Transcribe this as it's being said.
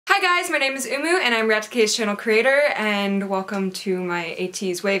Hi guys, my name is Umu and I'm ReacttotheK's channel creator, and welcome to my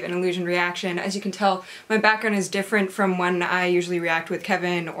Ateez Wave and Illusion reaction. As you can tell, my background is different from when I usually react with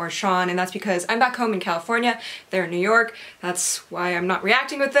Kevin or Sean, and that's because I'm back home in California, they're in New York. That's why I'm not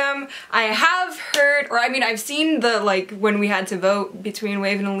reacting with them. I have heard, or I mean I've seen the, like, when we had to vote between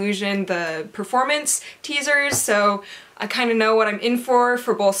Wave and Illusion, the performance teasers, so I kind of know what I'm in for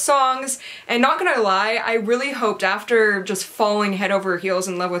both songs, and not gonna lie, I really hoped after just falling head over heels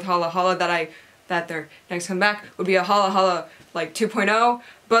in love with Holla Holla that their next comeback would be a Holla Holla like 2.0,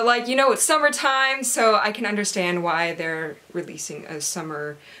 but like, you know, it's summertime, so I can understand why they're releasing a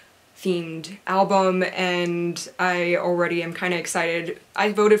summer themed album, and I already am kind of excited.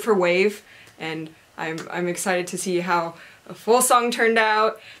 I voted for Wave, and I'm excited to see how a full song turned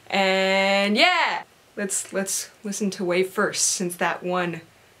out, and yeah! Let's listen to Wave first, since that one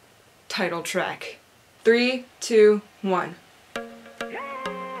title track. 3, 2, 1. I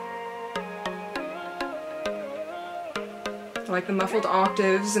like the muffled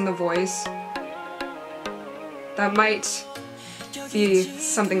octaves in the voice. That might be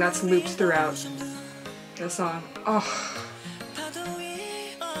something that's looped throughout the song. Oh.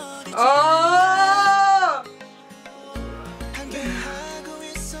 Oh!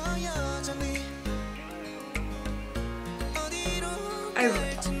 I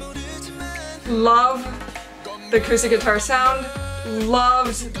love the acoustic guitar sound,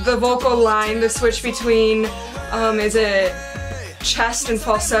 loved the vocal line, the switch between, is it chest and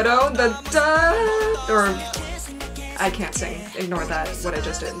falsetto? The da, or, I can't sing, ignore that, what I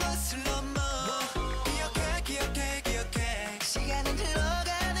just did.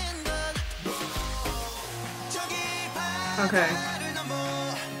 Okay.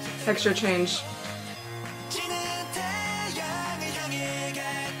 Texture change.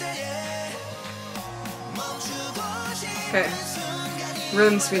 Okay,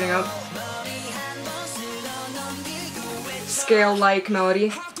 rhythm speeding up. Scale-like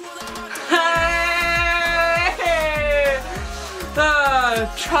melody. Hey! The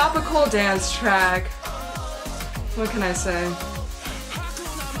tropical dance track. What can I say?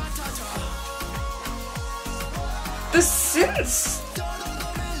 The synths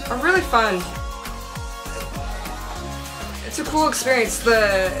are really fun. It's a cool experience,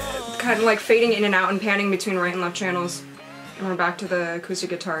 the kind of like fading in and out and panning between right and left channels. And we're back to the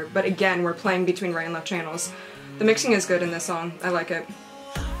acoustic guitar, but again, we're playing between right and left channels. The mixing is good in this song. I like it.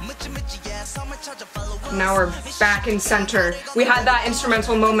 Now we're back in center. We had that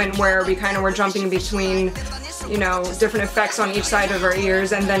instrumental moment where we kind of were jumping between, you know, different effects on each side of our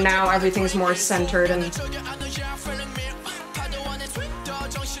ears, and then now everything's more centered, and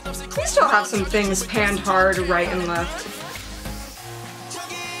we still have some things panned hard right and left.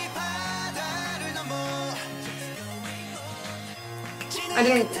 I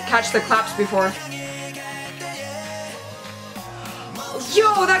didn't catch the claps before.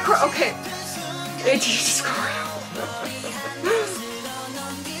 Yo, that okay. Ateez choreo.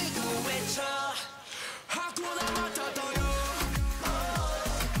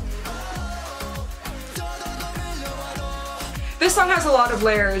 This song has a lot of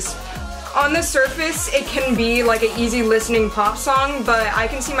layers. On the surface, it can be like an easy listening pop song, but I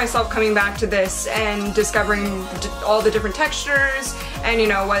can see myself coming back to this and discovering all the different textures and, you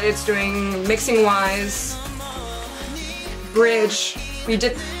know, what it's doing mixing-wise. Bridge. We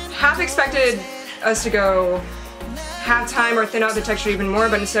did half expected us to go halftime or thin out the texture even more,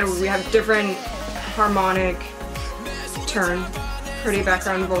 but instead we have different harmonic turn. Pretty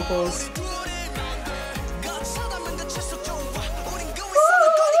background vocals.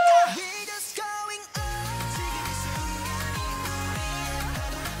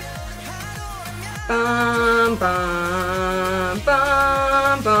 Bum, bum,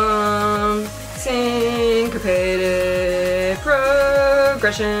 bum, bum, syncopated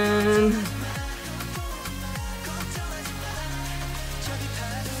progression.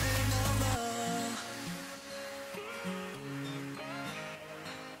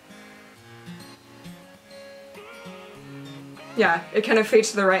 Yeah, it kind of fades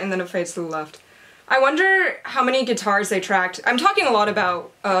to the right and then it fades to the left. I wonder how many guitars they tracked. I'm talking a lot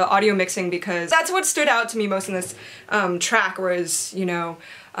about audio mixing because that's what stood out to me most in this track, was, you know,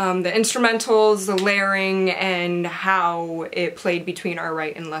 the instrumentals, the layering, and how it played between our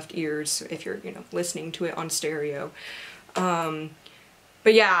right and left ears if you're, you know, listening to it on stereo. But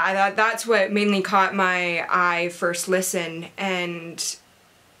yeah, that's what mainly caught my eye first listen, and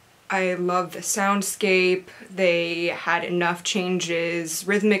I love the soundscape. They had enough changes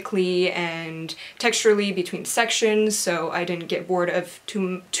rhythmically and texturally between sections, so I didn't get bored of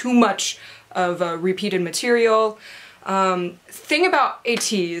too much of repeated material. Thing about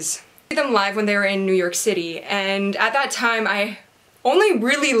Ateez, I saw them live when they were in New York City, and at that time I only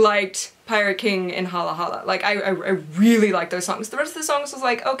really liked Pirate King and Hala Hala. Like, I really liked those songs. The rest of the songs was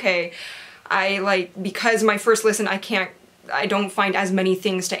like, okay. Because my first listen, I don't find as many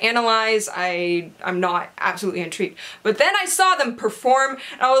things to analyze. I'm not absolutely intrigued. But then I saw them perform,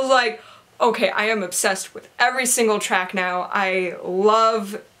 and I was like, okay, I am obsessed with every single track now. I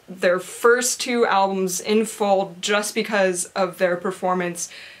love their first 2 albums in full just because of their performance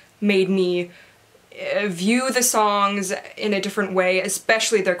made me view the songs in a different way,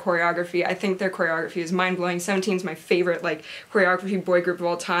 especially their choreography. I think their choreography is mind-blowing. 17's my favorite, like, choreography boy group of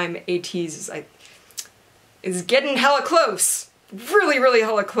all time. Ateez is getting hella close. Really, really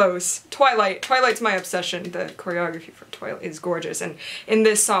hella close. Twilight's my obsession. The choreography for Twilight is gorgeous, and in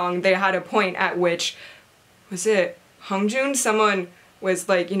this song they had a point at which, was it Hongjoon? Someone was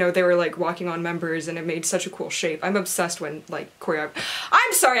like, you know, they were like walking on members and it made such a cool shape. I'm obsessed when like choreography.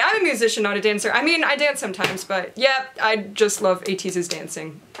 I'm sorry, I'm a musician, not a dancer. I mean, I dance sometimes, but yeah, I just love Ateez's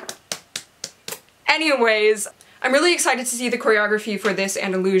dancing. Anyways, I'm really excited to see the choreography for this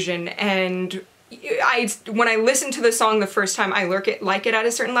and Illusion, and when I listened to the song the first time, I like it at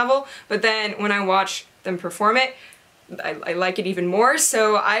a certain level, but then when I watch them perform it, I like it even more,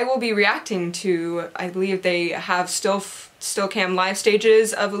 so I will be reacting to, I believe they have still cam live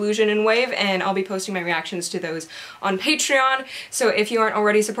stages of Illusion and Wave, and I'll be posting my reactions to those on Patreon. So if you aren't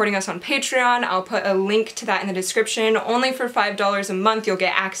already supporting us on Patreon, I'll put a link to that in the description. Only for $5 a month you'll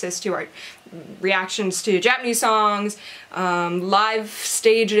get access to our reactions to Japanese songs, live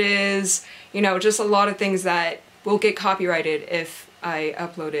stages, you know, just a lot of things that will get copyrighted if I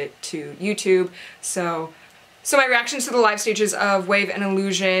upload it to YouTube. So my reactions to the live stages of Wave and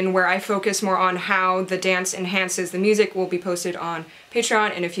Illusion, where I focus more on how the dance enhances the music, will be posted on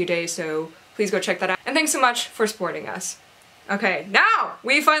Patreon in a few days, so please go check that out. And thanks so much for supporting us. Okay, now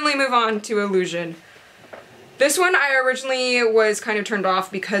we finally move on to Illusion. This one I originally was kind of turned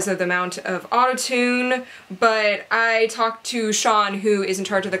off because of the amount of autotune, but I talked to Sean, who is in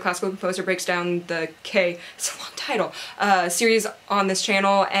charge of the Classical Composer Breaks Down the K, it's a long title, series on this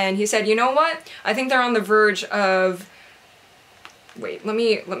channel, and he said, you know what? I think they're on the verge of... Wait, let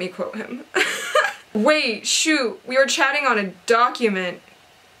me quote him. Wait, shoot, we were chatting on a document.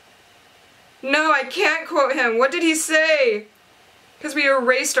 No, I can't quote him. What did he say? Because we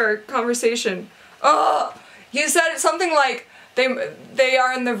erased our conversation. Oh! He said something like, they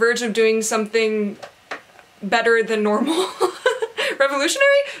are on the verge of doing something better than normal.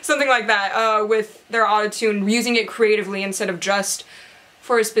 Revolutionary? Something like that, with their autotune, using it creatively instead of just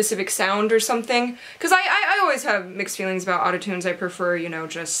for a specific sound or something. Because I always have mixed feelings about autotunes. I prefer, you know,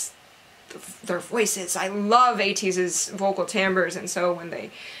 just their voices. I love Ateez's vocal timbres, and so when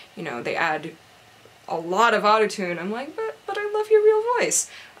they, you know, they add a lot of autotune, I'm like, but I love your real voice.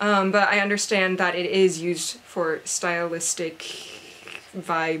 But I understand that it is used for stylistic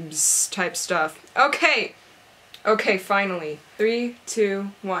vibes type stuff. Okay! Okay, finally. 3,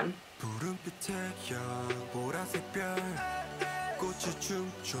 2, 1.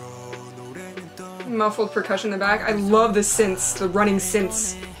 Muffled percussion in the back. I love the synths, the running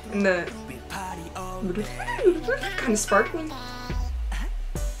synths, and the kind of sparkling.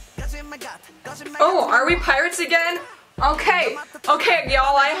 Oh, are we pirates again? Okay, okay,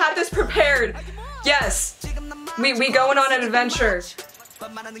 y'all, I had this prepared. Yes, we going on an adventure.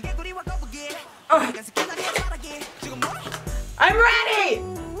 Oh. I'm ready!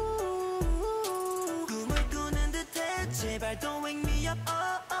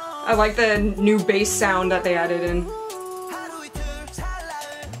 I like the new bass sound that they added in.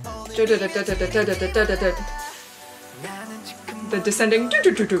 The descending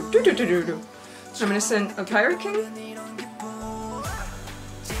reminiscent of Pirate King?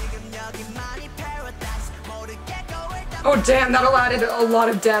 Oh damn, that added a lot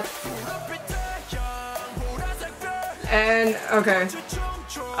of depth. And, okay.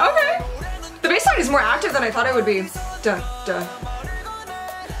 Okay! The bass line is more active than I thought it would be. Duh, duh.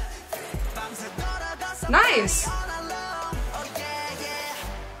 Nice!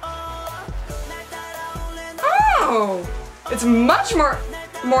 Oh! It's much more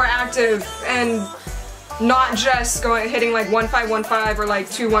active and not just hitting like 1-5-1-5 or like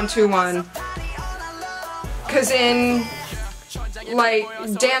 2-1-2-1. Cause in like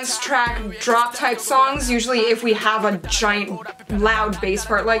dance track drop type songs, usually if we have a giant loud bass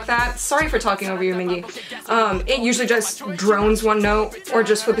part like that, sorry for talking over you, Mingy, it usually just drones one note or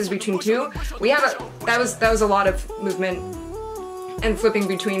just flips between two. We have that was a lot of movement and flipping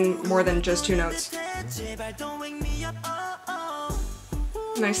between more than just two notes.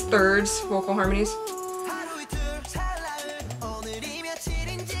 Nice thirds, vocal harmonies.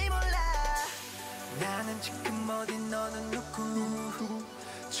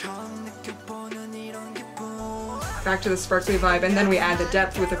 back to the sparkly vibe, and then we add the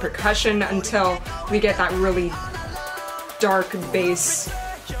depth with the percussion until we get that really dark bass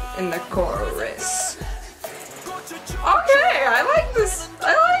in the chorus. Okay, I like this.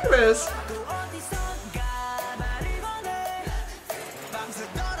 I like this.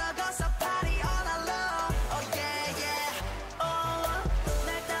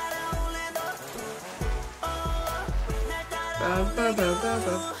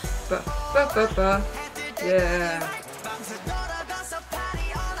 Yeah.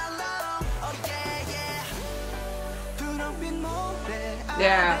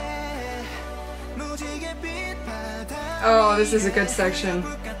 Yeah. Oh, this is a good section.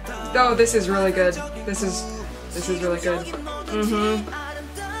 Oh, this is really good. This is really good.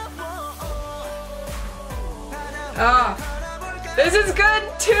 Ah, this is good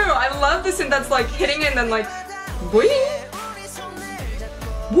too. I love this, and that's like hitting it and then like, wee,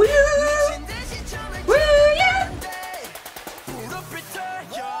 wee, wee, yeah.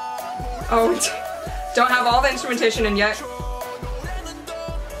 Oh, don't have all the instrumentation in yet.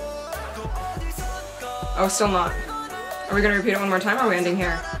 Oh, still not. Are we gonna repeat it one more time, or are we ending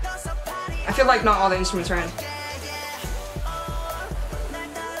here? I feel like not all the instruments are in.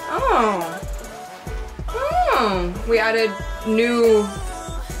 Oh. Oh. We added new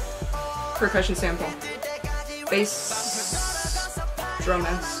percussion sample. Bass, drum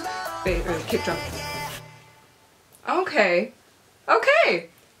S, kick drum. Okay. Okay.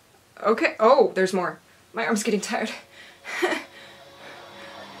 Okay. Oh, there's more. My arm's getting tired.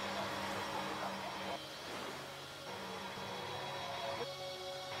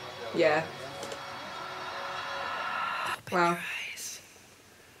 Yeah. Wow.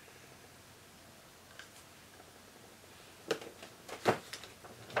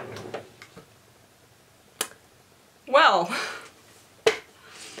 Well,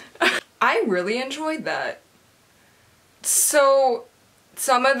 I really enjoyed that. So,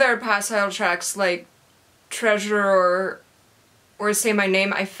 some of their past title tracks, like Treasure or Say My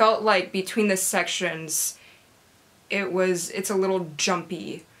Name, I felt like between the sections, it's a little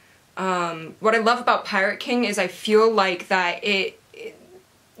jumpy. What I love about Pirate King is I feel like that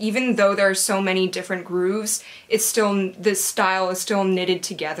even though there are so many different grooves, this style is still knitted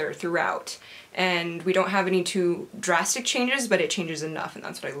together throughout. And we don't have any too drastic changes, but it changes enough, and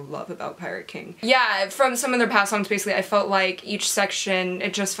that's what I love about Pirate King. Yeah, from some of their past songs, basically, I felt like each section,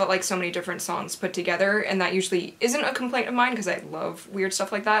 it just felt like so many different songs put together, and that usually isn't a complaint of mine, because I love weird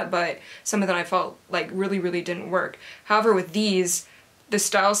stuff like that, but some of them I felt like really, really didn't work. However, with these, the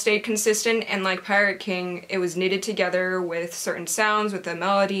style stayed consistent, and like Pirate King, it was knitted together with certain sounds, with the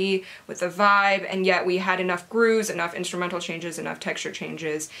melody, with the vibe, and yet we had enough grooves, enough instrumental changes, enough texture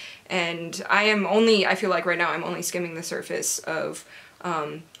changes, and I feel like right now I'm only skimming the surface of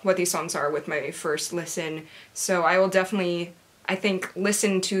what these songs are with my first listen, so I will definitely, I think,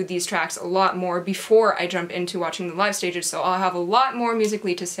 listen to these tracks a lot more before I jump into watching the live stages, so I'll have a lot more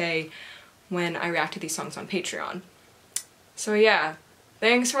musically to say when I react to these songs on Patreon. So yeah.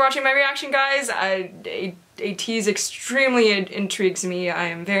 Thanks for watching my reaction, guys. Ateez extremely intrigues me. I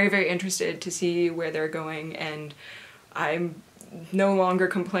am very, very interested to see where they're going, and I'm no longer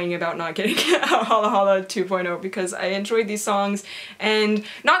complaining about not getting Holla Holla 2.0 because I enjoyed these songs, and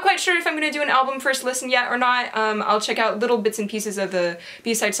not quite sure if I'm going to do an album first listen yet or not. I'll check out little bits and pieces of the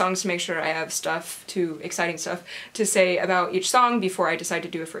B-side songs to make sure I have exciting stuff to say about each song before I decide to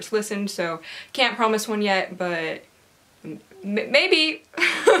do a first listen, so can't promise one yet, but maybe.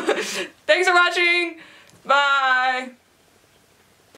 Thanks for watching. Bye.